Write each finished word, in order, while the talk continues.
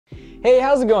Hey,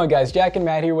 how's it going guys? Jack and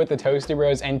Matt here with the Toasty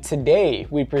Bros, and today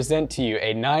we present to you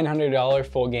a $900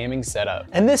 full gaming setup.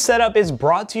 And this setup is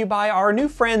brought to you by our new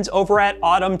friends over at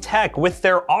Autumn Tech with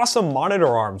their awesome monitor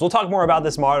arms. We'll talk more about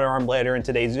this monitor arm later in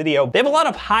today's video. They have a lot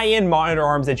of high-end monitor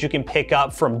arms that you can pick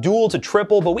up from dual to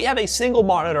triple, but we have a single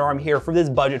monitor arm here for this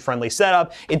budget-friendly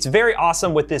setup. It's very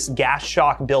awesome with this gas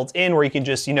shock built in where you can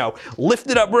just,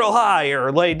 lift it up real high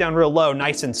or lay it down real low,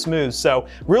 nice and smooth. So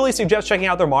really suggest checking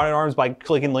out their monitor arms by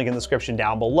clicking the link in the description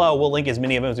down below. We'll link as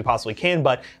many of them as we possibly can,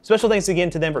 but special thanks again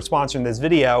to them for sponsoring this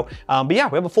video. But yeah,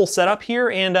 we have a full setup here,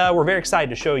 and we're very excited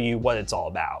to show you what it's all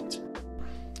about.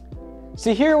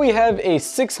 So here we have a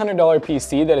 $600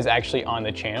 PC that is actually on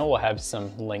the channel. We'll have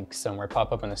some links somewhere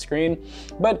pop up on the screen,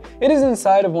 but it is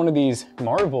inside of one of these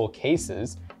Marvel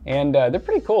cases. And they're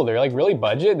pretty cool. They're like really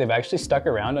budget. They've actually stuck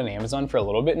around on Amazon for a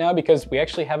little bit now because we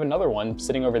actually have another one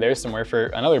sitting over there somewhere for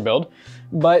another build.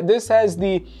 But this has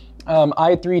the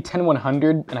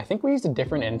i3-10100, and I think we used a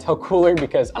different Intel cooler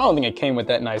because I don't think it came with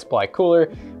that nice black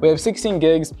cooler. We have 16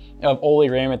 gigs of OLE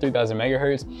RAM at 3000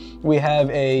 megahertz. We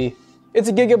have it's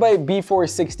a Gigabyte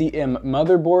B460M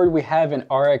motherboard. We have an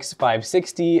RX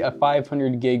 560, a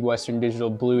 500 gig Western Digital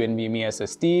Blue NVMe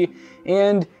SSD,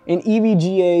 and an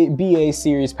EVGA BA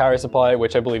series power supply,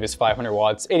 which I believe is 500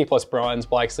 watts, 80 plus bronze,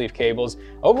 black sleeve cables.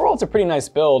 Overall, it's a pretty nice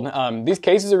build. These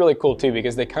cases are really cool too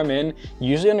because they come in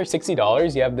usually under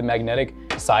 $60. You have the magnetic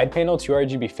side panel, 2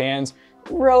 RGB fans,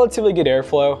 relatively good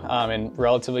airflow, and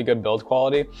relatively good build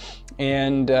quality.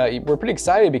 And we're pretty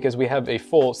excited because we have a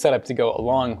full setup to go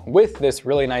along with this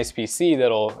really nice PC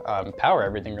that'll power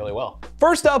everything really well.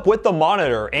 First up with the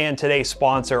monitor and today's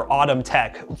sponsor, Autumn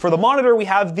Tech. For the monitor, we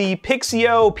have the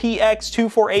Pixio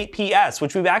PX248PS,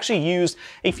 which we've actually used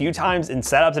a few times in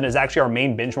setups and is actually our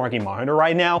main benchmarking monitor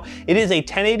right now. It is a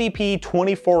 1080p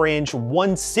 24-inch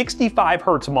 165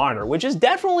 hertz monitor, which is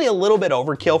definitely a little bit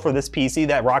overkill for this PC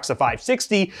that rocks a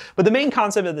 560, but the main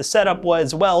concept of the setup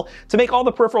was, well, to make all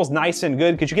the peripherals nice and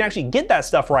good, because you can actually get that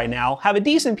stuff right now, have a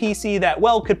decent PC that,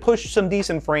 well, could push some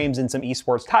decent frames in some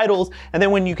esports titles, and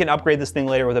then when you can upgrade this thing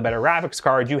later with a better graphics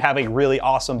card, you have a really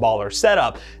awesome baller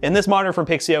setup. And this monitor from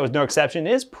Pixio is no exception.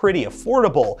 It is pretty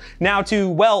affordable. Now to,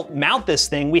 well, mount this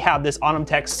thing, we have this Autumn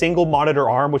Tech single monitor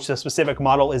arm, which the specific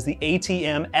model is the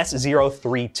ATM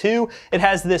S032. It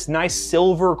has this nice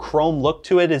silver chrome look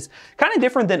to it. It's kind of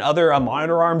different than other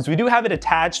monitor arms. We do have it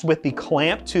attached with the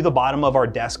clamp to the bottom of our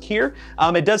desk here.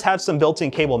 It does have some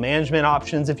built-in cable management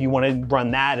options if you want to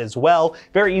run that as well.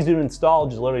 Very easy to install,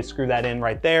 just literally screw that in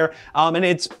right there. And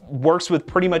it works with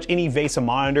pretty much any VESA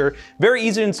monitor. Very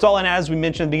easy to install, and as we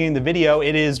mentioned at the beginning of the video,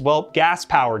 it is, well, gas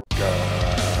powered.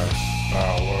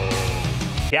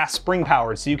 Gas spring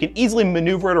powered, so you can easily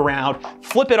maneuver it around,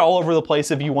 flip it all over the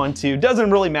place if you want to.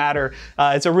 Doesn't really matter.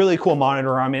 It's a really cool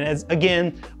monitor arm, and as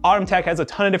again, Autumn Tech has a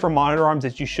ton of different monitor arms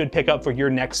that you should pick up for your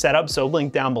next setup, so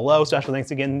link down below. Special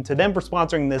thanks again to them for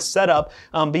sponsoring this setup.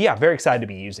 But yeah, very excited to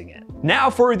be using it. Now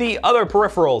for the other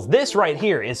peripherals. This right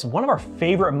here is one of our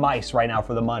favorite mice right now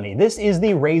for the money. This is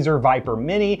the Razer Viper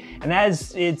Mini, and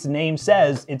as its name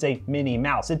says, it's a mini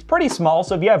mouse. It's pretty small,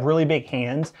 so if you have really big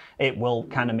hands, it will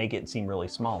kind of make it seem really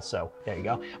small. So there you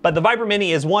go. But the Viper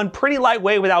Mini is one pretty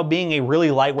lightweight without being a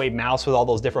really lightweight mouse with all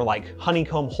those different like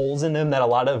honeycomb holes in them that a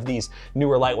lot of these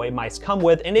newer lightweight mice come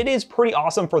with. And it is pretty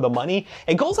awesome for the money.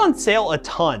 It goes on sale a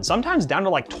ton, sometimes down to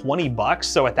like 20 bucks.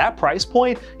 So at that price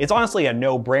point, it's honestly a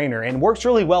no-brainer and works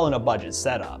really well in a budget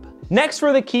setup. Next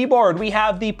for the keyboard, we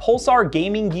have the Pulsar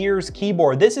Gaming Gears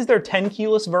keyboard. This is their 10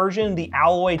 keyless version, the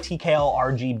Alloy TKL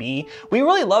RGB. We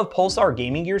really love Pulsar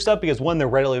Gaming Gear stuff because one, they're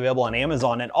readily available on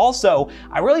Amazon, and also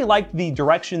I really like the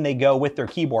direction they go with their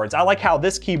keyboards. I like how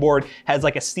this keyboard has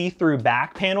like a see-through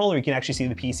back panel where you can actually see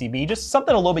the PCB, just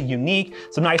something a little bit unique,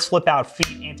 some nice flip out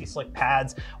feet, anti-slick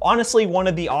pads. Honestly, one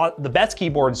of the best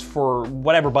keyboards for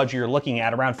whatever budget you're looking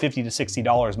at, around $50 to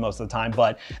 $60 most of the time,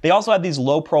 but they also have these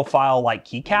low profile like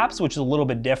keycaps, which is a little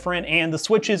bit different, and the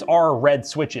switches are red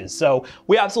switches. So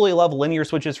we absolutely love linear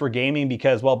switches for gaming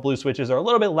because, well, blue switches are a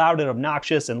little bit loud and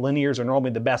obnoxious, and linears are normally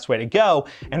the best way to go.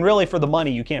 And really, for the money,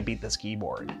 you can't beat this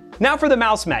keyboard. Now for the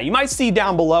mouse mat, you might see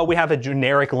down below, we have a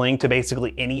generic link to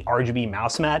basically any RGB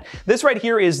mouse mat. This right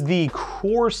here is the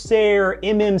Corsair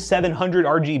MM700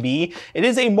 RGB. It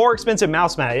is a more expensive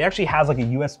mouse mat. It actually has like a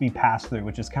USB pass-through,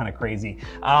 which is kind of crazy.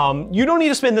 You don't need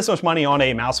to spend this much money on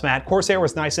a mouse mat. Corsair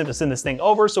was nice enough to send this thing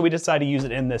over, so we decided to use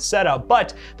it in this setup,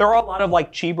 but there are a lot of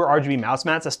like cheaper RGB mouse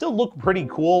mats that still look pretty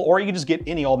cool, or you can just get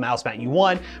any old mouse mat you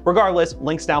want. Regardless,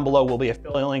 links down below will be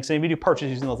affiliate links, and if you do purchase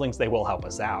using those links, they will help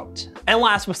us out. And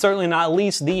last but certainly not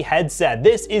least, the headset.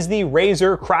 This is the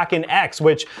Razer Kraken X,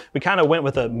 which we kind of went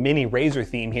with a mini Razer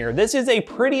theme here. This is a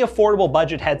pretty affordable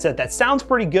budget headset that sounds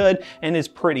pretty good and is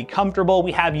pretty comfortable.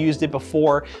 We have used it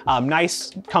before.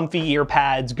 Nice, comfy ear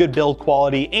pads, good build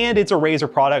quality, and it's a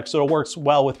Razer product, so it works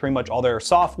well with pretty much all their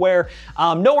software.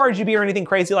 No RGB or anything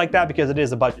crazy like that because it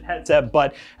is a budget headset,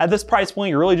 but at this price point,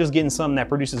 you're really just getting something that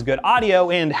produces good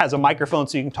audio and has a microphone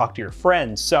so you can talk to your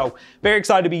friends. So very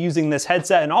excited to be using this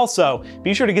headset, and also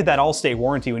be sure to get that all-state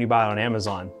warranty when you buy it on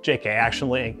Amazon. JK, I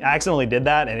accidentally did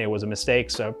that and it was a mistake,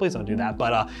 so please don't do that.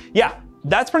 But yeah,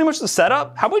 that's pretty much the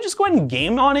setup. How about we just go ahead and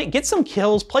game on it, get some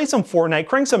kills, play some Fortnite,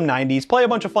 crank some 90s, play a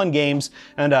bunch of fun games,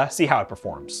 and see how it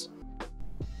performs.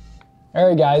 All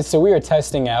right, guys, so we are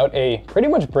testing out a pretty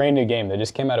much brand new game that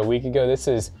just came out a week ago. This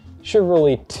is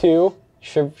Chivalry 2.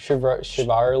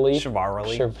 Chivalry.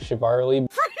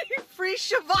 Free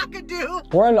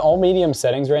Shavakadu! We're on all medium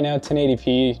settings right now,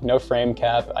 1080p, no frame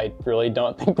cap. I really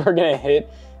don't think we're gonna hit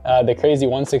the crazy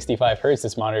 165 hertz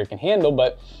this monitor can handle,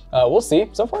 but we'll see.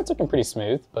 So far it's looking pretty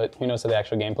smooth, but who knows how the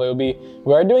actual gameplay will be.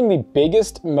 We are doing the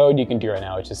biggest mode you can do right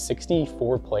now, which is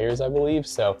 64 players, I believe,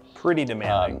 so. Pretty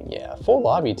demanding. Yeah, full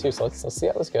lobby too, so let's see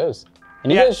how this goes.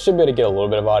 And you guys should be able to get a little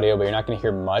bit of audio, but you're not gonna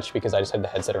hear much because I just have the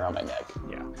headset around my neck.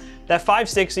 Yeah, that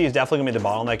 560 is definitely gonna be the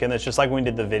bottleneck, and it's just like when we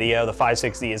did the video, the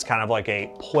 560 is kind of like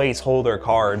a placeholder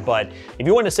card, but if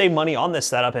you want to save money on this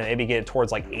setup and maybe get it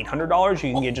towards like $800,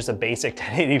 you can get just a basic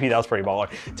 1080p, that was pretty baller,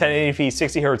 1080p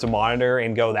 60 hertz monitor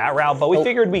and go that route, but we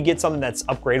figured we'd get something that's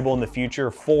upgradable in the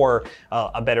future for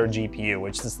a better GPU,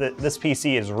 which this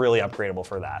PC is really upgradable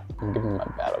for that. I'm giving my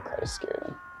battle cry to scare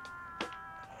them.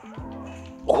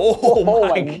 Oh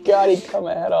my God, he cut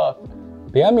my head off.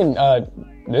 But yeah, I mean,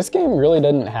 this game really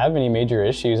doesn't have any major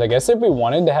issues. I guess if we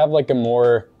wanted to have like a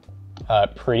more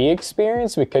pretty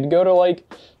experience, we could go to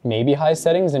like maybe high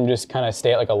settings and just kind of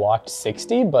stay at like a locked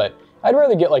 60, but I'd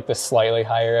rather get like the slightly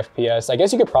higher FPS. I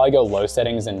guess you could probably go low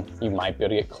settings and you might be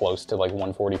able to get close to like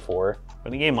 144. But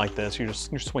in a game like this, you're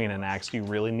swinging an axe. Do you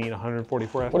really need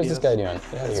 144 FPS? What is this guy doing?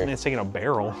 Get out of here. It's taking a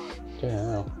barrel. Dude, I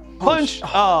don't know. Punch!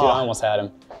 Oh. Dude, I almost had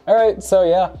him. All right, so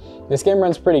yeah, this game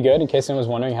runs pretty good. In case anyone was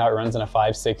wondering how it runs in a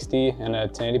 560 and a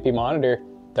 1080p monitor,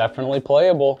 definitely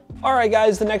playable. All right,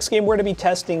 guys, the next game we're gonna be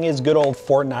testing is good old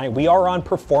Fortnite. We are on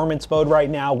performance mode right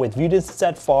now with view distance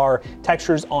set far,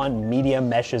 textures on medium,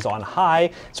 meshes on high.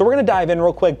 So we're gonna dive in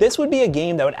real quick. This would be a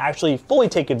game that would actually fully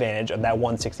take advantage of that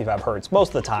 165 hertz most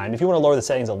of the time. If you wanna lower the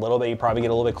settings a little bit, you probably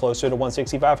get a little bit closer to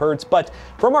 165 hertz, but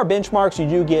from our benchmarks, you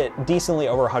do get decently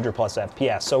over 100 plus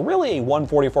FPS. So really a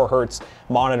 144 hertz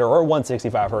monitor or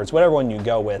 165 hertz, whatever one you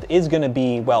go with, is gonna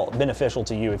be, well, beneficial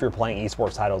to you if you're playing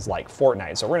esports titles like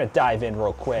Fortnite. So we're gonna dive in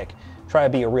real quick, try to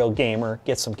be a real gamer,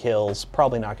 get some kills,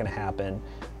 probably not gonna happen,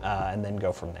 and then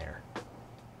go from there.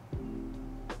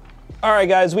 All right,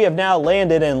 guys, we have now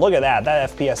landed, and look at that, that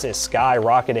FPS is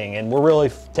skyrocketing, and we're really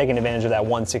taking advantage of that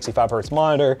 165 hertz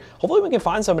monitor. Hopefully we can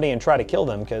find somebody and try to kill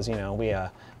them, because, you know, we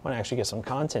want to actually get some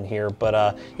content here.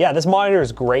 But yeah, this monitor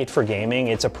is great for gaming.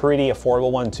 It's a pretty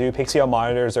affordable one too. Pixel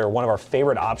monitors are one of our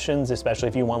favorite options, especially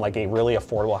if you want like a really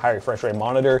affordable high refresh rate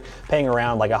monitor. Paying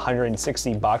around like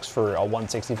 160 bucks for a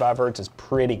 165 hertz is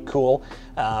pretty cool.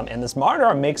 And this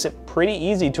monitor makes it pretty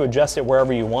easy to adjust it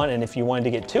wherever you want. And if you wanted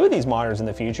to get two of these monitors in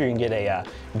the future, you can get a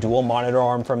dual monitor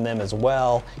arm from them as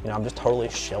well. You know, I'm just totally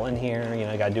shilling here. You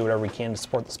know, I gotta do whatever we can to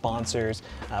support the sponsors.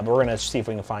 But we're gonna see if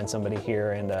we can find somebody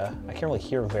here. And I can't really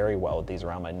hear very well with these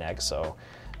around my neck, so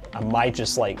I might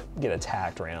just like get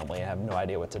attacked randomly. I have no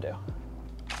idea what to do.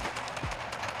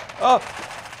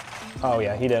 Oh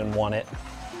yeah, he didn't want it.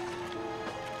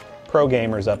 Pro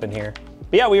gamers up in here.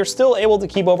 But yeah, we are still able to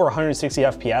keep over 160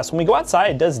 FPS. When we go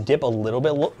outside, it does dip a little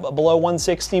bit below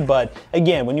 160, but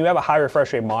again, when you have a high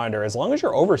refresh rate monitor, as long as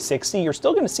you're over 60, you're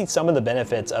still gonna see some of the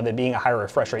benefits of it being a high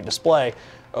refresh rate display.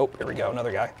 Oh, here we go,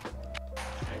 another guy.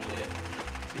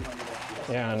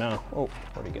 Yeah, I know. Oh,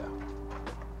 where'd he go?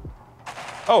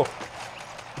 Oh.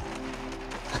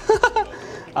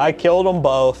 I killed them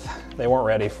both. They weren't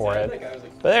ready for it.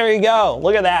 But there you go.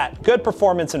 Look at that. Good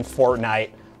performance in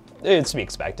Fortnite. It's to be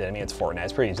expected. I mean, it's Fortnite.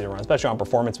 It's pretty easy to run, especially on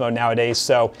performance mode nowadays.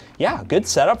 So yeah, good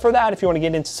setup for that. If you want to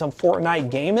get into some Fortnite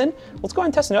gaming, let's go ahead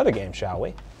and test another game, shall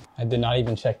we? I did not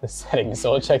even check the settings,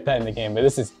 so I'll check that in the game. But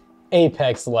this is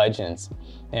Apex Legends.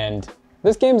 And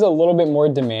this game's a little bit more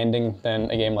demanding than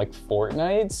a game like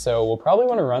Fortnite, so we'll probably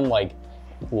want to run like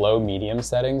low medium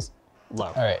settings.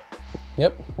 Low. All right.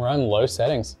 Yep, we're on low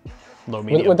settings. Low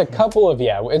medium. With a couple of,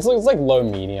 yeah, it's like low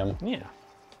medium. Yeah.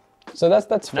 So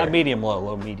that's fair. Not medium low,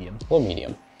 low medium. Low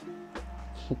medium.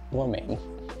 Low main.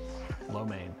 Low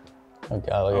main. Oh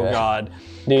god, look at that. Oh god.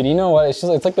 Dude, you know what? It's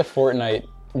like the Fortnite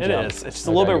It jump. is. It's just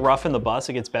a little bit rough in the bus.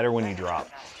 It gets better when you drop.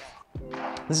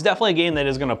 This is definitely a game that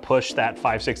is going to push that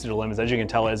 560 to limits. As you can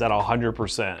tell, it is at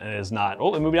 100%. It is not.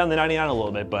 Oh, it moved down to 99 a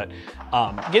little bit, but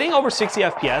getting over 60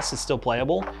 FPS is still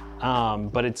playable,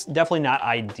 but it's definitely not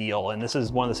ideal. And this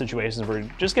is one of the situations where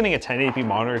just getting a 1080p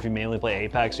monitor, if you mainly play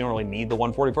Apex, you don't really need the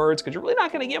 144 Hz because you're really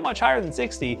not going to get much higher than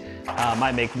 60.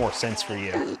 Might make more sense for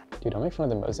you. Dude, don't make fun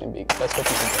of the Mozambique. That's what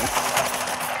you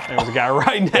can There's a guy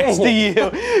right next to you.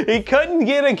 He couldn't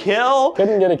get a kill.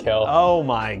 Couldn't get a kill. Oh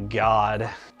my god.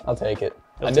 I'll take it.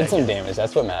 I did some damage.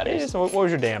 That's what matters. So what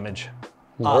was your damage?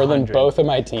 More than both of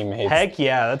my teammates. Heck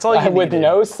yeah, that's all you needed. With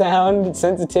no sound,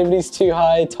 sensitivity's too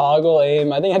high, toggle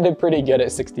aim. I think I did pretty good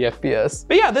at 60 FPS.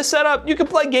 But yeah, this setup, you can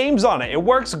play games on it. It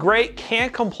works great,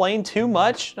 can't complain too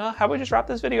much. How about we just wrap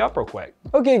this video up real quick?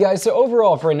 Okay guys, so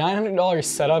overall for a $900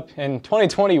 setup in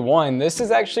 2021, this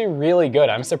is actually really good.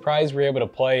 I'm surprised we're able to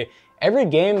play every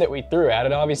game that we threw at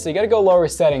it. Obviously, you gotta go lower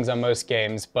settings on most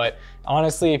games, but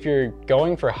honestly, if you're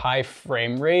going for high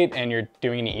frame rate and you're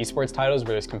doing any esports titles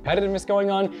where there's competitiveness going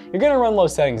on, you're gonna run low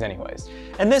settings anyways.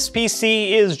 And this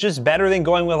PC is just better than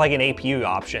going with like an APU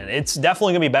option. It's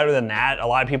definitely gonna be better than that. A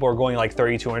lot of people are going like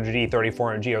 3200G,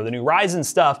 3400G, or the new Ryzen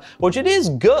stuff, which it is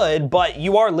good, but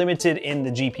you are limited in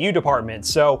the GPU department.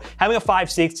 So having a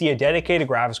 560, a dedicated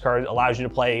graphics card allows you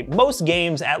to play most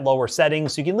games at lower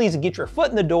settings, so you can at least get your foot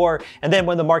in the door. And then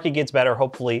when the market gets better,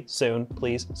 hopefully soon,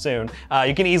 please soon,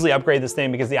 you can easily upgrade this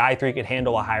thing because the i3 could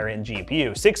handle a higher end GPU.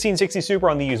 1660 Super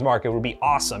on the used market would be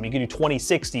awesome. You could do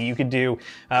 2060, you could do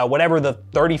whatever the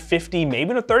 3050,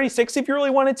 maybe the 3060 if you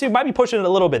really wanted to. Might be pushing it a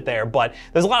little bit there, but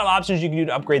there's a lot of options you can do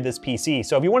to upgrade this PC.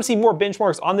 So if you want to see more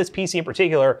benchmarks on this PC in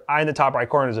particular, in the top right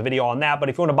corner there's a video on that. But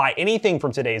if you want to buy anything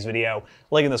from today's video,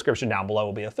 link in the description down below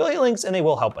will be affiliate links and they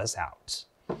will help us out.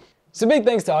 So big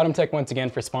thanks to AutumnTech once again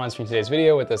for sponsoring today's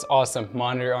video with this awesome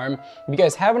monitor arm. If you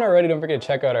guys haven't already, don't forget to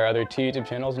check out our other two YouTube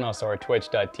channels and also our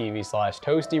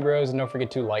twitch.tv/toastybros, and don't forget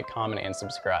to like, comment, and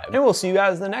subscribe. And we'll see you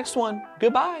guys in the next one.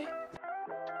 Goodbye.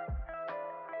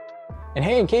 And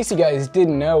hey, in case you guys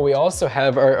didn't know, we also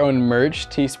have our own merch,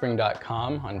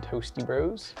 teespring.com on Toasty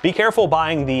Bros. Be careful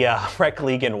buying the Rec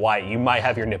League in white. You might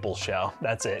have your nipples show.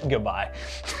 That's it. Goodbye.